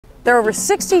There are over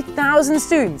 60,000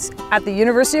 students at the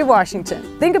University of Washington.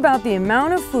 Think about the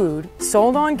amount of food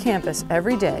sold on campus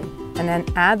every day and then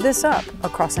add this up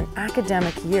across an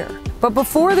academic year. But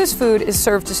before this food is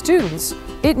served to students,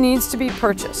 it needs to be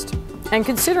purchased. And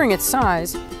considering its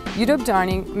size, UW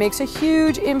Dining makes a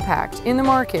huge impact in the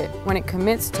market when it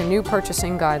commits to new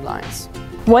purchasing guidelines.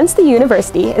 Once the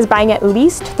university is buying at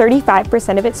least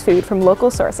 35% of its food from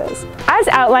local sources, as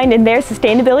outlined in their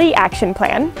Sustainability Action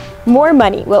Plan, more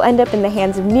money will end up in the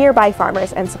hands of nearby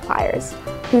farmers and suppliers,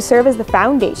 who serve as the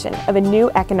foundation of a new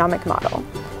economic model.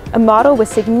 A model with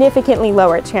significantly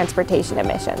lower transportation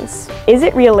emissions. Is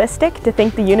it realistic to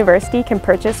think the university can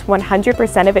purchase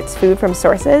 100% of its food from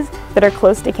sources that are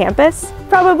close to campus?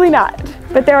 Probably not.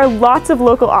 But there are lots of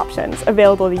local options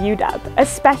available to UW,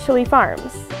 especially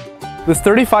farms. This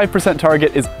 35%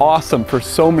 target is awesome for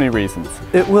so many reasons.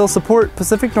 It will support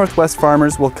Pacific Northwest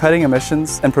farmers while cutting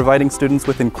emissions and providing students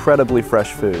with incredibly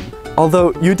fresh food.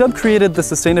 Although UW created the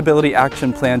Sustainability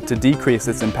Action Plan to decrease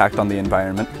its impact on the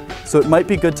environment, so it might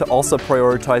be good to also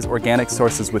prioritize organic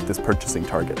sources with this purchasing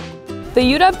target. The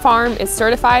UW farm is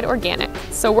certified organic,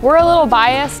 so we're a little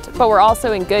biased, but we're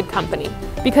also in good company,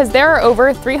 because there are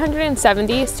over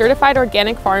 370 certified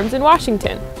organic farms in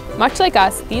Washington. Much like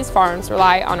us, these farms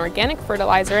rely on organic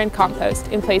fertilizer and compost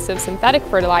in place of synthetic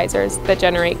fertilizers that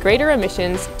generate greater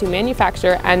emissions to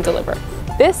manufacture and deliver.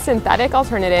 This synthetic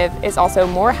alternative is also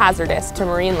more hazardous to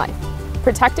marine life.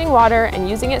 Protecting water and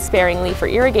using it sparingly for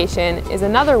irrigation is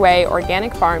another way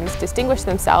organic farms distinguish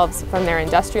themselves from their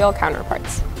industrial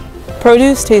counterparts.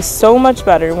 Produce tastes so much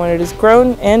better when it is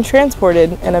grown and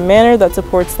transported in a manner that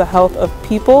supports the health of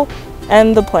people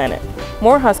and the planet.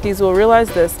 More Huskies will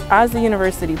realize this as the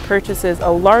university purchases a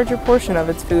larger portion of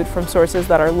its food from sources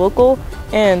that are local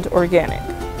and organic.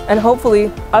 And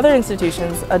hopefully, other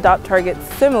institutions adopt targets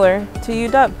similar to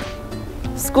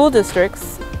UW. School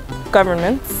districts,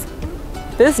 governments,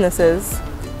 businesses,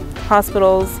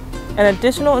 hospitals, and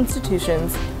additional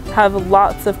institutions have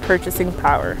lots of purchasing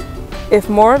power. If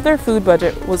more of their food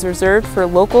budget was reserved for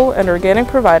local and organic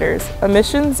providers,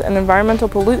 emissions and environmental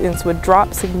pollutants would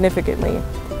drop significantly.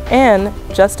 And,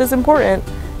 just as important,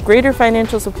 greater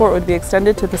financial support would be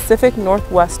extended to Pacific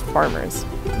Northwest farmers.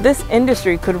 This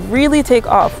industry could really take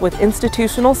off with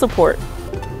institutional support.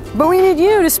 But we need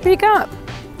you to speak up.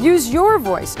 Use your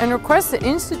voice and request that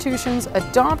institutions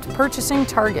adopt purchasing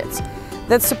targets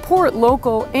that support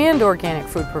local and organic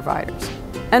food providers.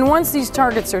 And once these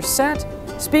targets are set,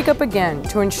 speak up again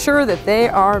to ensure that they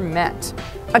are met.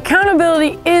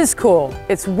 Accountability is cool,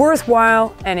 it's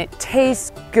worthwhile, and it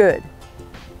tastes good.